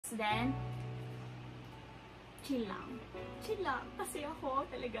then chill lang. Chill lang. Kasi ako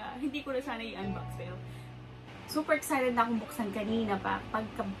talaga, hindi ko na sana i-unbox pero super excited na akong buksan kanina pa.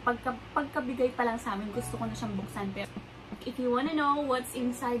 Pagkabigay pa lang sa amin, gusto ko na siyang buksan. Pero if you wanna know what's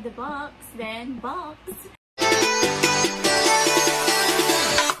inside the box, then box!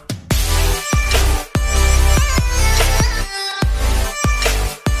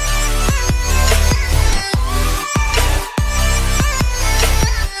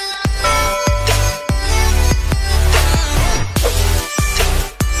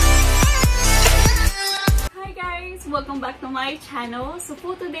 Welcome back to my channel. So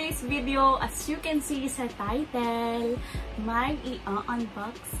for today's video, as you can see sa title, may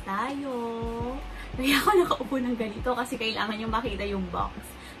i-unbox tayo. Kaya ako nakaupo ng ganito kasi kailangan nyo makita yung box.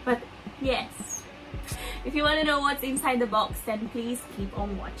 But yes, if you wanna know what's inside the box, then please keep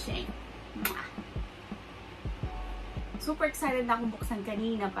on watching. Super excited na akong buksan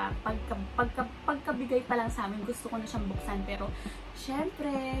kanina pa. Pagkabigay pa lang sa amin, gusto ko na siyang buksan. Pero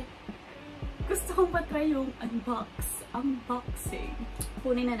syempre, gusto kong matry yung unboxing.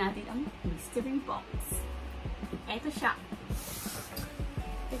 Kunin na natin ang mystery box. Ito siya.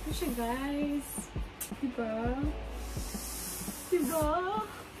 Ito siya, guys. Diba? Diba?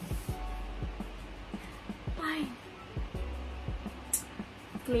 Ay.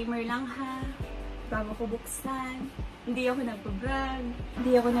 Disclaimer lang ha. Bago ko buksan. Hindi ako nagpa-brag.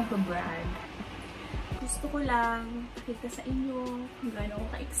 Gusto ko lang pakita sa inyo kung gaano ako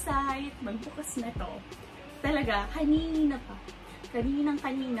ka-excite magbukas na to. Talaga, kanina pa.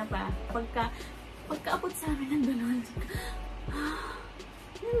 Pagkaabot sa amin ng doon,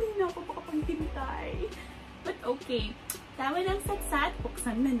 hindi na ako makapaghintay. But okay, tama ng satsat,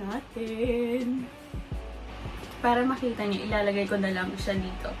 buksan na natin. Para makita nyo, ilalagay ko na lang siya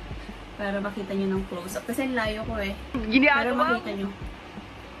dito. Para makita nyo ng close-up. Kasi layo ko eh. Para makita nyo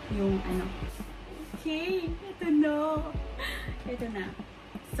yung ano. Okay, ito na.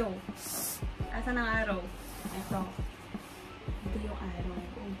 So, asan ang araw? Ito yung araw.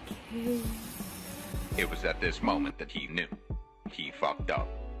 Okay. It was at this moment that he knew he fucked up.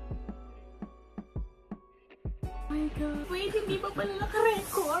 Oh my God. Wait, hindi pa pala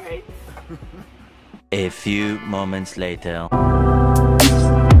naka-record. A few moments later.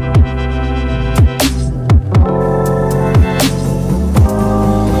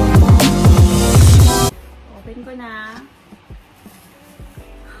 Open ko na.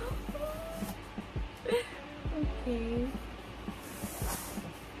 Okay.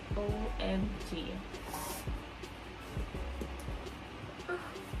 OMG.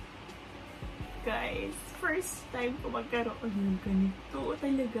 Guys, first time ko magkaroon ng ganito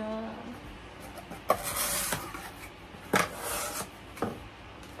talaga.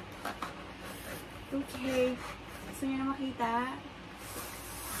 Okay. Gusto niyo na makita?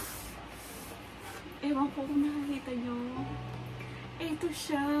 Ewan ko kung nakakita nyo. Ito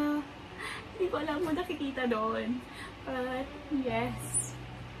siya. Hindi ko alam kung nakikita doon. But, yes.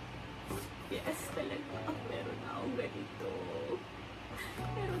 Yes, talaga. Meron na akong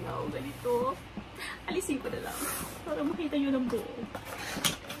ganito. Alisin ko na lang. Para makita nyo ng buo.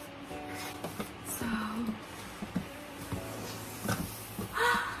 So,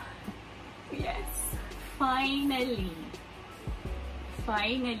 yes.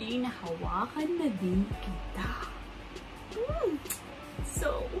 Finally, nahawakan na din kita.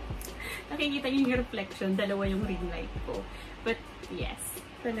 So, nakikita niyo yung reflection. Dalawa yung ring light ko. But, yes.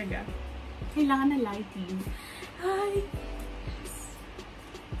 Talaga. Kailangan na lighting. Ay! Yes.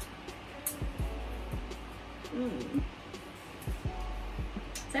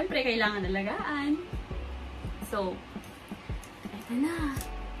 Siyempre, kailangan alagaan. So, eto na.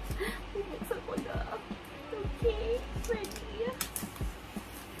 Bubuksan ko na. Okay. Ready?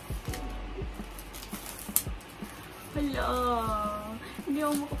 Hala, hindi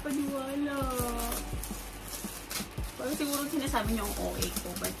ako makapaniwala. Parang siguro sinasabi niyo ang OA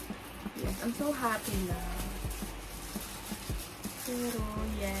ko, but yes, I'm so happy na. Pero,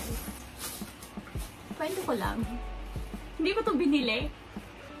 yes. Kwento ko lang. Hindi ko to binili.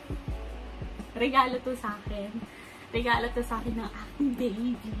 Regalo to sa akin. Ng aking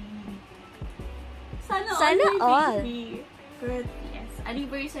baby. Sana all. Baby. But yes,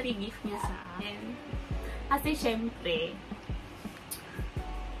 anniversary gift niya sa akin. Kasi syempre,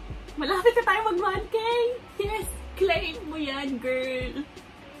 malapit na tayo mag-1K. Yes, claim mo yan, girl.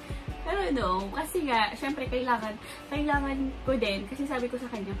 Pero no, kasi nga, syempre kailangan ko din. Kasi sabi ko sa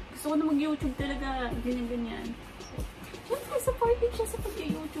kanya, gusto ko na mag-YouTube talaga. Ganyan. So, syempre, supporting siya sa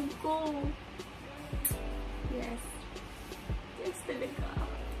pag-YouTube ko. Yes. Yes, talaga.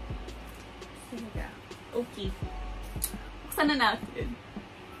 Okay. Buksan na natin.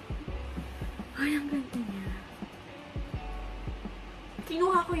 Ay, ang ganda niya.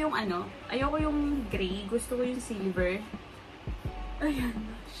 Kinuha ko yung ano, ayoko yung gray, gusto ko yung silver. Ayan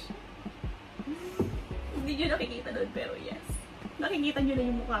na siya. Hindi nyo nakikita doon, pero yes. Nakikita nyo na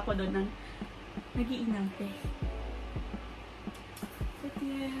yung mukha ko doon ng nag-iinante. But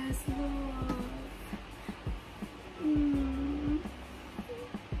yes, look.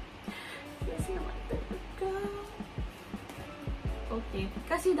 Yes naman talaga. Okay.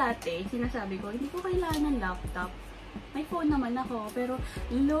 Kasi dati, sinasabi ko, hindi ko kailangan ng laptop. May phone naman ako, pero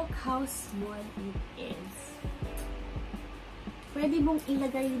look how small it is. Pwede mong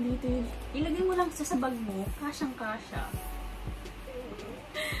ilagay dito yun. Ilagay mo lang sa bag mo, kasyang-kasya.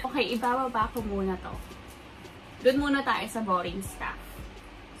 Okay, ibababa ko muna to. Doon muna tayo sa boring stuff.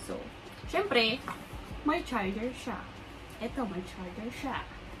 So, syempre, may charger siya. Ito, may charger siya.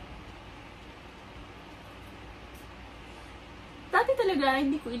 Dati talaga,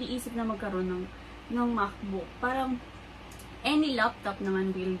 hindi ko iniisip na magkaroon ng MacBook. Parang, any laptop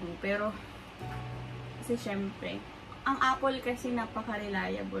naman will do. Pero, kasi syempre, ang Apple kasi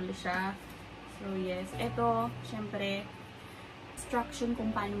napaka-reliable siya. So, yes. Ito, syempre, instruction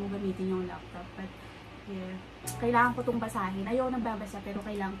kung paano mo gamitin yung laptop. But, yeah. Kailangan ko itong basahin. Ayaw nang babasa, pero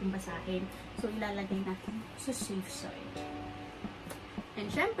kailangan kong basahin. So, ilalagay natin sa safe side. And,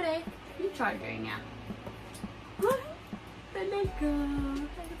 syempre, yung charger niya. Talaga.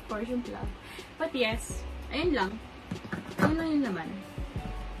 And, of course, yung plug. But, yes. Ayun lang. Ayun lang yung laman.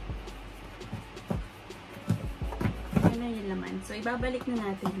 Ayun lang yung laman. So, ibabalik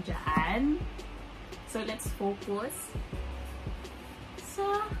na natin dyan. So, let's focus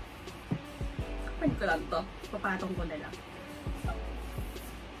sa... Kapag ko lang to. Papatong ko na lang.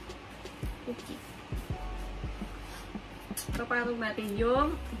 Okay. Papatong natin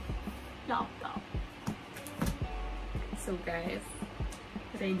yung laptop. So, guys.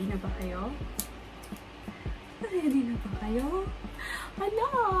 Ready na ba kayo? Ready na ba kayo? Hala!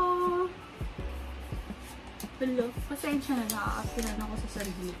 Hello, pasensya na, nakakakilan ako sa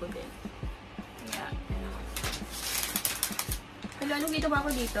sarili ko din. Kaya, hello, anong dito ba ako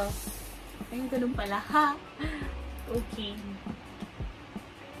dito? Ayun, ganun pala, ha? Okay.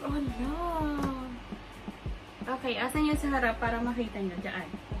 Hala! Okay, asan yan sa harap para makita nyo? Diyan.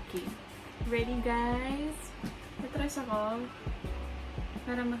 Okay. Ready, guys? Natras ako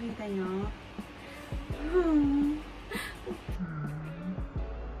para makita nyo.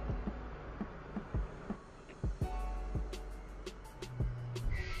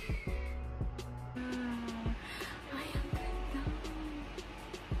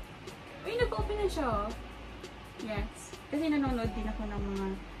 Ay, nag-open na siya. Yes. Kasi nanonood din ako ng mga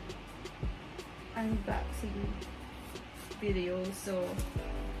unboxing videos. So,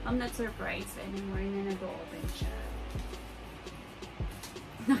 I'm not surprised anymore na nag-open siya.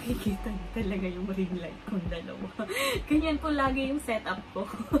 Nakikita niyo talaga yung ring light kong dalawa. Ganyan po lagi yung setup ko.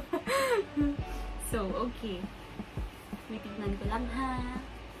 So, okay. Titignan ko lang, ha?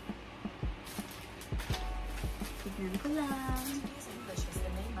 Tignan ko lang.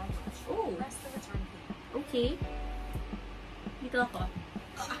 Oh! Okay. Dito ako.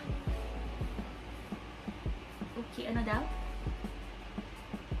 Okay, ano daw?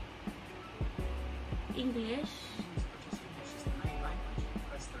 English.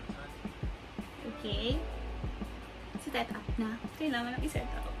 Okay. Set up na. Kailangan lang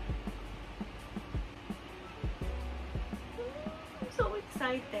i-set up. I'm so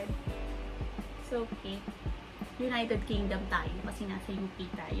excited. So, okay. United Kingdom tayo kasi nasa UK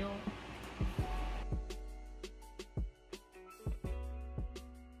tayo.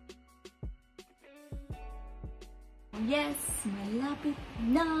 Yes! Malapit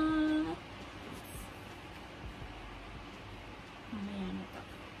na! Mamaya na to.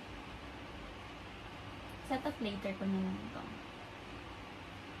 Set up later ko na lang ito.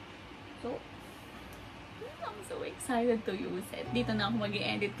 So, I'm so excited to use it. Dito na ako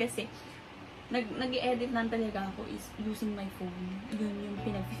mag-i-edit kasi nag-i-edit lang talaga ako is using my phone. Yun yung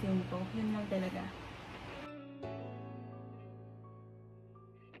pinag-film ko. Yun lang talaga.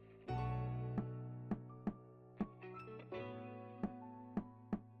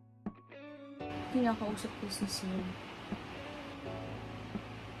 Kinakausap ko si Siri.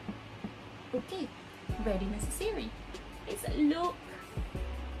 Okay. Ready na si Siri. Guys, look!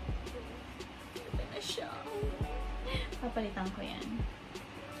 Ito na siya. Papalitan ko yan.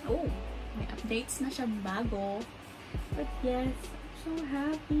 Oh! May updates na siyang bago. But yes, I'm so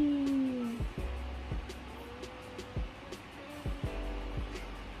happy.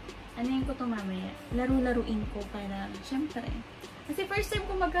 Ano ko ito mamaya? Laro-laruin ko para, syempre. Kasi first time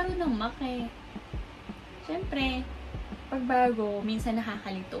ko magkaroon ng Mac eh. Syempre, pagbago, minsan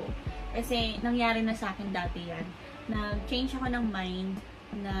nakakalito. Kasi nangyari na sa akin dati yan. Nag-change ako ng mind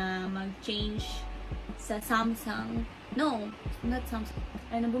na mag-change sa Samsung. No, not Samsung.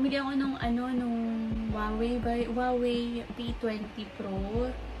 Bumili ako nung Huawei P20 Pro.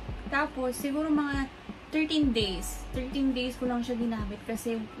 Tapos, siguro mga 13 days. 13 days ko lang siya ginamit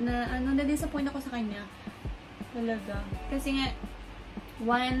kasi na-disappoint ako sa kanya. Talaga. Kasi nga,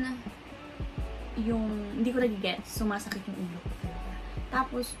 hindi ko nag-get. Sumasakit yung ulo ko talaga.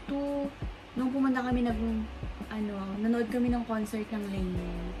 Tapos, nung pumunta kami nanood kami ng concert ng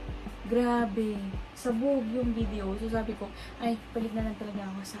Laman. Grabe. Sabog yung video. So, sabi ko, ay, palit na lang talaga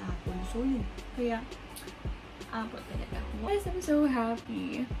ako sa Apple. So, yun. Kaya, Apple talaga. Yes, I'm so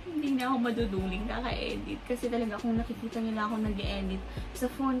happy. Hindi na ako maduduling kaka-edit. Kasi talaga, kung nakikita nila ako nag-edit sa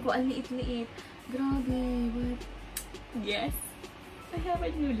phone ko, ang liit-liit. Grabe. But, yes. I have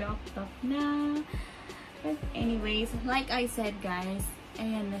a new laptop na. But anyways, like I said, guys,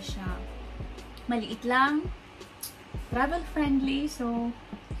 ayan na siya. Maliit lang. Travel-friendly. So,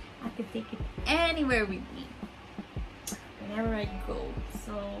 I could take it anywhere with me. Whenever I go.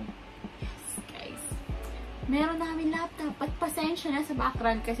 So, yes, guys. Meron na kami laptop. At pasensya na sa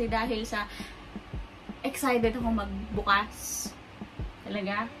background kasi dahil sa excited ako magbukas.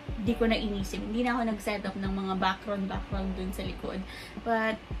 Talaga, hindi ko na inisip. Hindi na ako nag-setup ng mga background dun sa likod.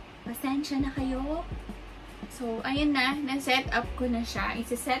 But, pasensya na kayo. So, ayun na. Na-set up ko na siya.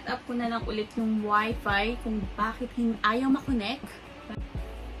 Isi-set up ko na lang ulit yung wifi kung bakit ayaw makonect.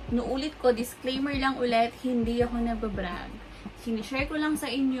 Nuulit ko, disclaimer lang ulit, hindi ako nagbabrag. Sinishare ko lang sa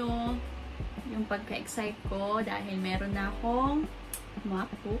inyo yung pagka-excite ko dahil meron na akong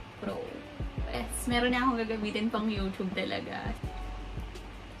MacBook Pro. Yes, meron na akong gagamitin pang YouTube talaga.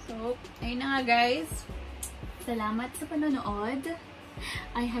 So, ayun na nga guys. Salamat sa panonood.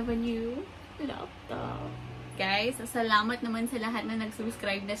 I have a new laptop. Guys, salamat naman sa lahat na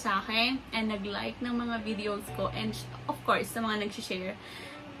nag-subscribe na sa akin and nag-like ng mga videos ko and of course sa mga nag-share.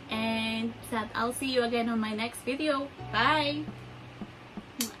 And I'll see you again on my next video. Bye!